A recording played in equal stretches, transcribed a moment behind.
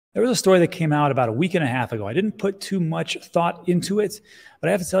There was a story that came out about a week and a half ago. I didn't put too much thought into it, but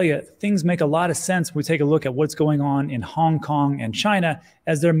I have to tell you, things make a lot of sense when we take a look at what's going on in Hong Kong and China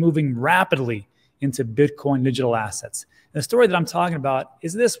as they're moving rapidly into Bitcoin digital assets. And the story that I'm talking about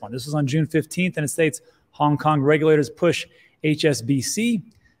is this one. This was on June 15th, and it states Hong Kong regulators push HSBC,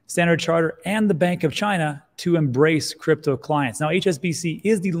 Standard Chartered, and the Bank of China to embrace crypto clients. Now, HSBC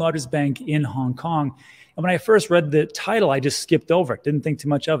is the largest bank in Hong Kong. And when I first read the title, I just skipped over it, didn't think too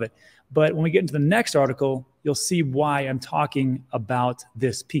much of it. But when we get into the next article, you'll see why I'm talking about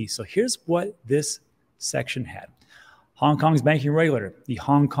this piece. So here's what this section had. Hong Kong's banking regulator, the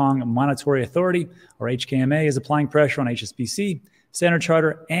Hong Kong Monetary Authority, or HKMA, is applying pressure on HSBC, Standard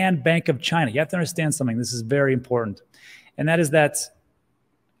Chartered, and Bank of China. You have to understand something. This is very important. And that is that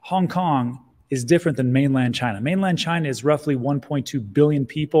Hong Kong is different than mainland China. Mainland China is roughly 1.2 billion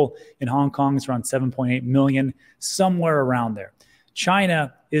people. In Hong Kong, it's around 7.8 million, somewhere around there.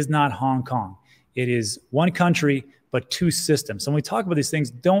 China is not Hong Kong. It is one country, but two systems. So when we talk about these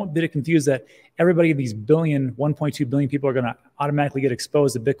things, don't get it confused that everybody, these 1.2 billion people are going to automatically get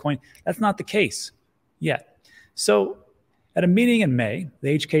exposed to Bitcoin. That's not the case yet. So at a meeting in May,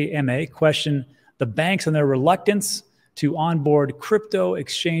 the HKMA questioned the banks and their reluctance to onboard crypto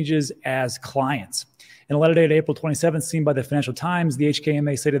exchanges as clients. In a letter dated April 27th, seen by the Financial Times, the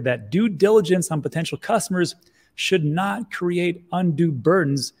HKMA stated that due diligence on potential customers should not create undue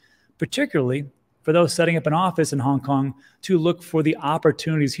burdens, particularly for those setting up an office in Hong Kong to look for the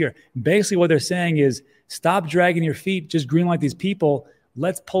opportunities here. Basically, what they're saying is stop dragging your feet, just greenlight these people.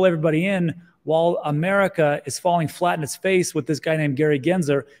 Let's pull everybody in while America is falling flat in its face with this guy named Gary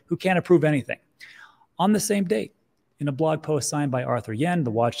Gensler, who can't approve anything. On the same date, in a blog post signed by Arthur Yen, the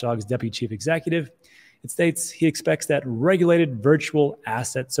Watchdog's deputy chief executive, it states he expects that regulated virtual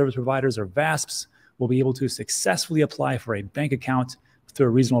asset service providers, or VASPs, will be able to successfully apply for a bank account through a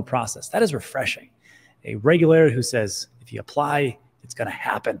reasonable process. That is refreshing. A regulator who says, if you apply, it's going to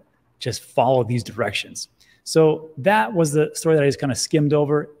happen. Just follow these directions. So that was the story that I just kind of skimmed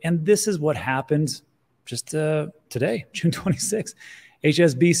over. And this is what happened just today, June 26th.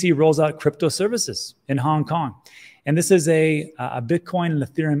 HSBC rolls out crypto services in Hong Kong. And this is a Bitcoin and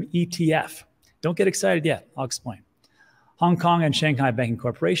Ethereum ETF. Don't get excited yet. I'll explain. Hong Kong and Shanghai Banking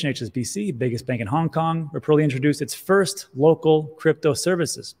Corporation, HSBC, biggest bank in Hong Kong, reportedly introduced its first local crypto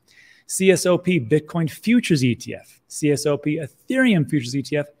services. CSOP Bitcoin Futures ETF, CSOP Ethereum Futures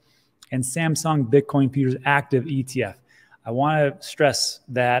ETF, and Samsung Bitcoin Futures Active ETF. I want to stress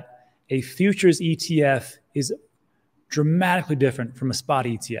that a futures ETF is dramatically different from a spot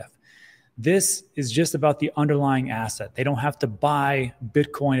ETF. This is just about the underlying asset. They don't have to buy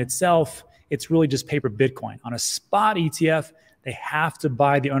Bitcoin itself. It's really just paper Bitcoin. On a spot ETF, they have to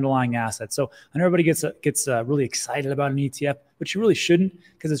buy the underlying asset. So and everybody gets really excited about an ETF, but you really shouldn't,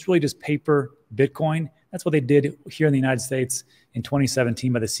 because it's really just paper Bitcoin. That's what they did here in the United States in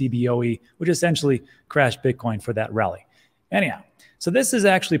 2017 by the CBOE, which essentially crashed Bitcoin for that rally. Anyhow, so this is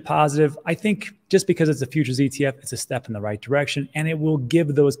actually positive. I think just because it's a futures ETF, it's a step in the right direction, and it will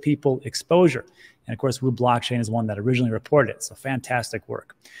give those people exposure. And of course, Wu Blockchain is one that originally reported it. So fantastic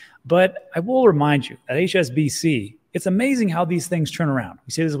work. But I will remind you that HSBC, it's amazing how these things turn around.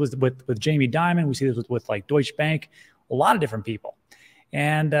 We see this with Jamie Dimon. We see this with like Deutsche Bank, a lot of different people.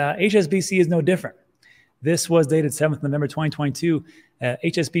 And HSBC is no different. This was dated 7th November 2022.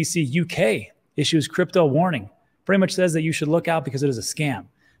 HSBC UK issues crypto warning. Pretty much says that you should look out because it is a scam.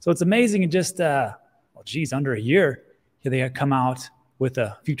 So it's amazing in just, under a year, here they come out with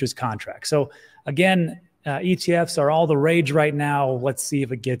a futures contract. So again, ETFs are all the rage right now. Let's see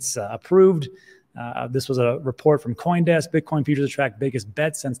if it gets approved. This was a report from CoinDesk. Bitcoin futures attract biggest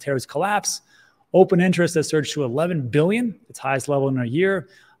bet since Terra's collapse. Open interest has surged to 11 billion, its highest level in a year.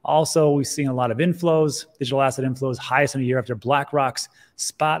 Also, we've seen a lot of inflows, digital asset inflows, highest in a year after BlackRock's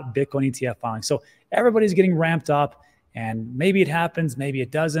spot Bitcoin ETF filing. So everybody's getting ramped up, and maybe it happens, maybe it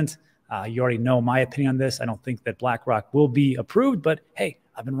doesn't. You already know my opinion on this. I don't think that BlackRock will be approved, but hey,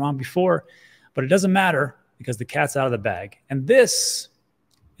 I've been wrong before. But it doesn't matter because the cat's out of the bag. And this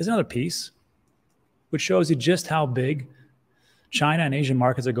is another piece which shows you just how big China and Asian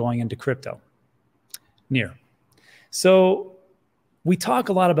markets are going into crypto. Near. So we talk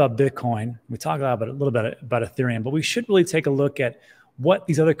a lot about Bitcoin. We talk a little bit about Ethereum, but we should really take a look at what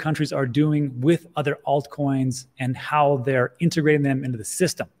these other countries are doing with other altcoins and how they're integrating them into the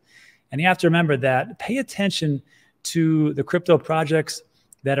system. And you have to remember that, pay attention to the crypto projects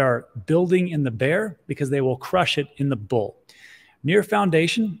that are building in the bear because they will crush it in the bull. Near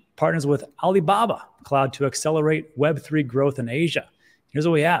Foundation partners with Alibaba Cloud to accelerate Web3 growth in Asia. Here's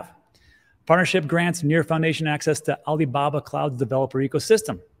what we have. Partnership grants Near Foundation access to Alibaba Cloud's developer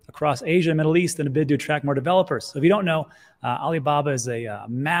ecosystem across Asia and Middle East in a bid to attract more developers. So if you don't know, Alibaba is a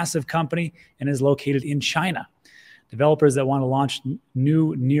massive company and is located in China. Developers that want to launch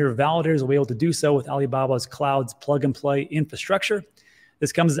new near validators will be able to do so with Alibaba's cloud's plug-and-play infrastructure.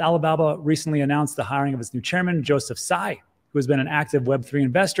 This comes as Alibaba recently announced the hiring of its new chairman, Joseph Tsai, who has been an active Web3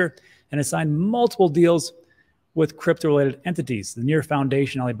 investor and has signed multiple deals with crypto-related entities. The Near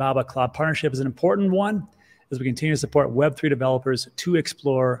Foundation Alibaba Cloud partnership is an important one as we continue to support Web3 developers to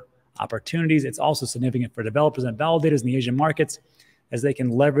explore opportunities. It's also significant for developers and validators in the Asian markets as they can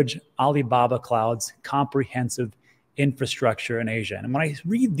leverage Alibaba Cloud's comprehensive infrastructure in Asia. And when I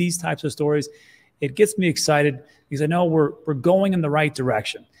read these types of stories, it gets me excited because I know we're going in the right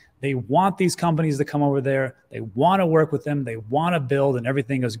direction. They want these companies to come over there. They want to work with them. They want to build, and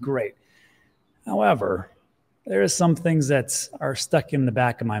everything is great. However, there are some things that are stuck in the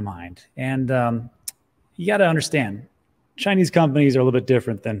back of my mind. And you got to understand, Chinese companies are a little bit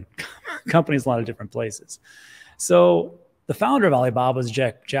different than companies in a lot of different places. So the founder of Alibaba is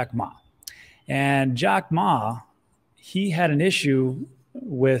Jack Ma. And Jack Ma, he had an issue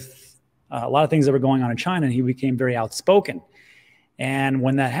with a lot of things that were going on in China, and he became very outspoken. And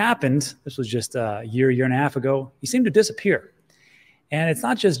when that happened, this was just a year and a half ago, he seemed to disappear. And it's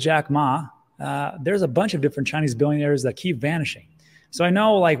not just Jack Ma. There's a bunch of different Chinese billionaires that keep vanishing. So I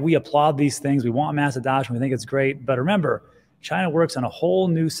know, like, we applaud these things. We want mass adoption. We think it's great. But remember, China works on a whole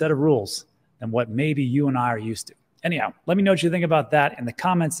new set of rules than what maybe you and I are used to. Anyhow, let me know what you think about that in the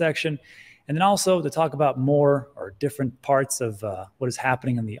comment section. And then also to talk about more or different parts of what is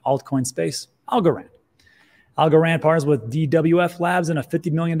happening in the altcoin space, Algorand. Algorand partners with DWF Labs in a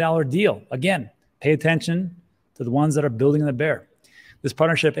 $50 million deal. Again, pay attention to the ones that are building the bear. This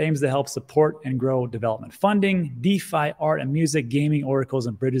partnership aims to help support and grow development funding, DeFi, art and music, gaming, oracles,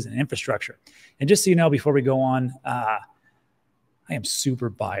 and bridges and infrastructure. And just so you know, before we go on, I am super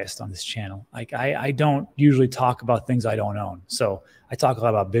biased on this channel. Like I don't usually talk about things I don't own. So I talk a lot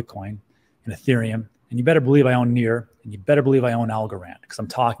about Bitcoin and Ethereum, and you better believe I own Near, and you better believe I own Algorand because I'm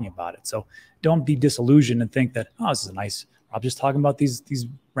talking about it. So don't be disillusioned and think that, oh, this is a nice, I'm just talking about these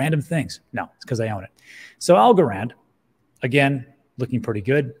random things. No, it's because I own it. So Algorand, again, looking pretty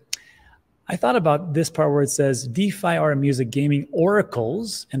good. I thought about this part where it says DeFi, art, music, gaming,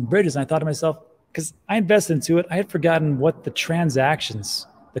 oracles, and bridges. And I thought to myself, because I invested into it, I had forgotten what the transactions,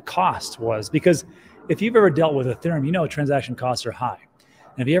 the cost was. Because if you've ever dealt with Ethereum, you know transaction costs are high.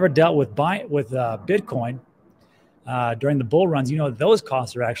 And if you ever dealt with Bitcoin during the bull runs, you know those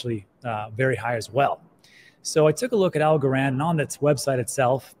costs are actually very high as well. So I took a look at Algorand, and on its website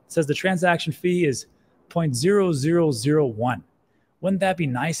itself, it says the transaction fee is 0.0001. Wouldn't that be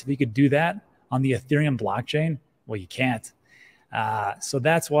nice if you could do that on the Ethereum blockchain? Well, you can't. So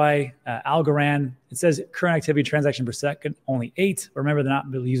that's why Algorand, it says current activity transaction per second, only 8. Remember, they're not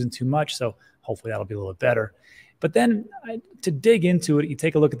really using too much, so hopefully that'll be a little bit better. But then to dig into it, you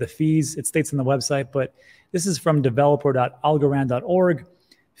take a look at the fees. It states on the website, but this is from developer.algorand.org.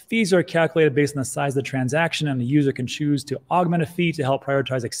 Fees are calculated based on the size of the transaction, and the user can choose to augment a fee to help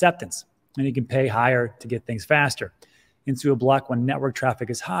prioritize acceptance. And you can pay higher to get things faster into a block when network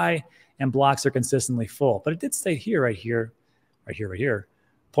traffic is high and blocks are consistently full. But it did state here, right here, 0.001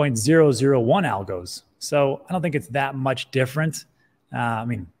 algos. So I don't think it's that much different. I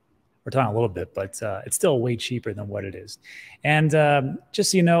mean, we're talking a little bit, but it's still way cheaper than what it is. And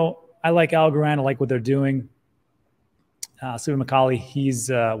just so you know, I like Algorand. I like what they're doing. Stephen McCauley, he's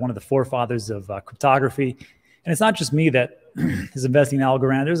one of the forefathers of cryptography. And it's not just me that is investing in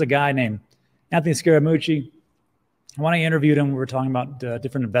Algorand. There's a guy named Anthony Scaramucci. When I interviewed him, we were talking about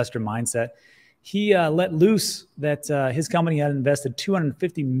different investor mindset. He let loose that his company had invested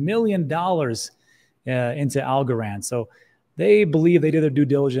 $250 million into Algorand. So they believe they did their due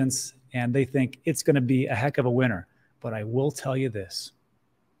diligence, and they think it's going to be a heck of a winner. But I will tell you this.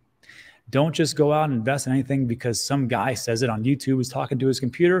 Don't just go out and invest in anything because some guy says it on YouTube, is talking to his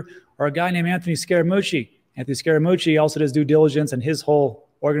computer, or a guy named Anthony Scaramucci. Anthony Scaramucci also does due diligence in his whole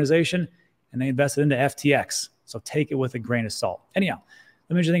organization, and they invested into FTX. So take it with a grain of salt. Anyhow,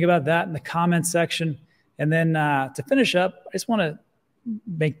 let me know what you think about that in the comment section. And then to finish up, I just want to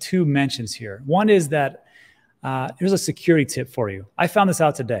make 2 mentions here. One is that here's a security tip for you. I found this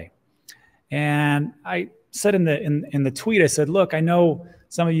out today. And I said in the tweet, I said, look, I know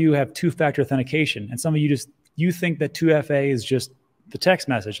some of you have 2-factor authentication, and some of you think that 2FA is just the text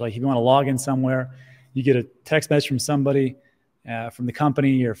message. Like if you want to log in somewhere, you get a text message from somebody, from the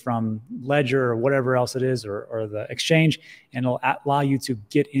company or from Ledger or whatever else it is, or the exchange, and it'll allow you to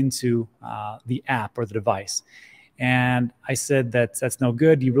get into the app or the device. And I said that's no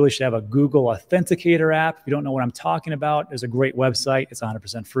good. You really should have a Google Authenticator app. If you don't know what I'm talking about, there's a great website. It's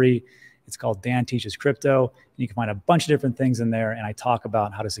 100% free. It's called Dan Teaches Crypto. You can find a bunch of different things in there, and I talk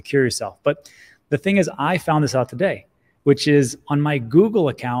about how to secure yourself. But the thing is, I found this out today, which is on my Google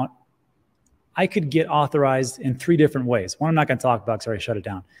account, I could get authorized in 3 different ways. One I'm not going to talk about because I already shut it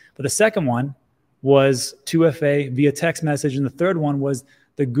down. But the second one was 2FA via text message, and the third one was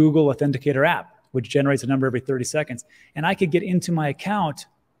the Google Authenticator app, which generates a number every 30 seconds. And I could get into my account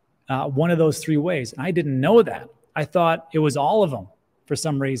one of those 3 ways. And I didn't know that. I thought it was all of them for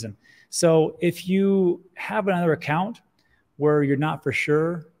some reason. So if you have another account where you're not for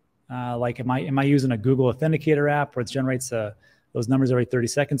sure, like am I using a Google Authenticator app where it generates those numbers every 30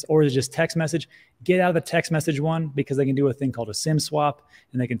 seconds, or is it just text message? Get out of the text message one, because they can do a thing called a SIM swap,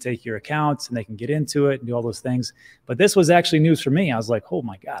 and they can take your accounts and they can get into it and do all those things. But this was actually news for me. I was like, oh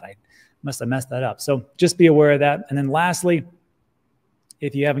my God, I must have messed that up. So just be aware of that. And then lastly,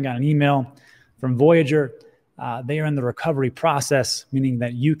 if you haven't got an email from Voyager, they are in the recovery process, meaning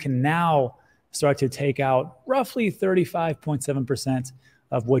that you can now start to take out roughly 35.7%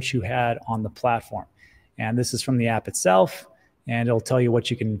 of what you had on the platform. And this is from the app itself, and it'll tell you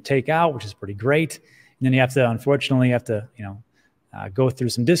what you can take out, which is pretty great. And then you have to, unfortunately, go through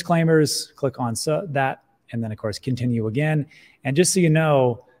some disclaimers, click on that, and then of course continue again. And just so you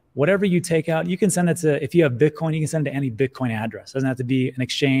know, whatever you take out, you can send it to, if you have Bitcoin, you can send it to any Bitcoin address. It doesn't have to be an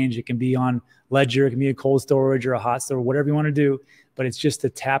exchange. It can be on Ledger, it can be a cold storage or a hot store, whatever you want to do, but it's just to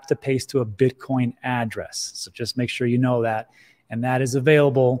tap to paste to a Bitcoin address. So just make sure you know that. And that is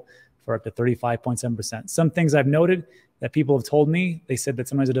available for up to 35.7%. Some things I've noted that people have told me, they said that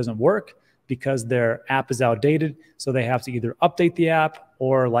sometimes it doesn't work because their app is outdated. So they have to either update the app,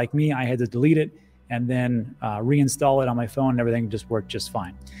 or like me, I had to delete it and then reinstall it on my phone, and everything just worked just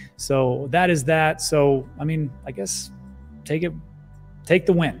fine. So that is that. So, I mean, I guess take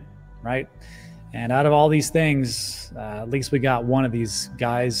the win, right? And out of all these things, at least we got one of these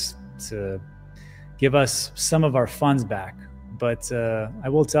guys to give us some of our funds back. But I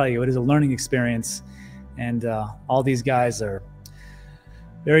will tell you, it is a learning experience. And all these guys are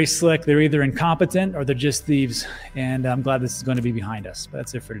very slick. They're either incompetent or they're just thieves. And I'm glad this is going to be behind us. But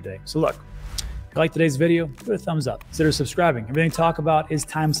that's it for today. So look, if you like today's video, give it a thumbs up. Consider subscribing. Everything I talk about is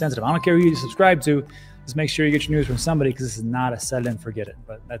time sensitive. I don't care who you subscribe to. Just make sure you get your news from somebody, because this is not a set it and forget it.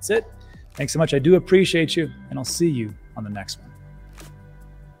 But that's it. Thanks so much. I do appreciate you, and I'll see you on the next one.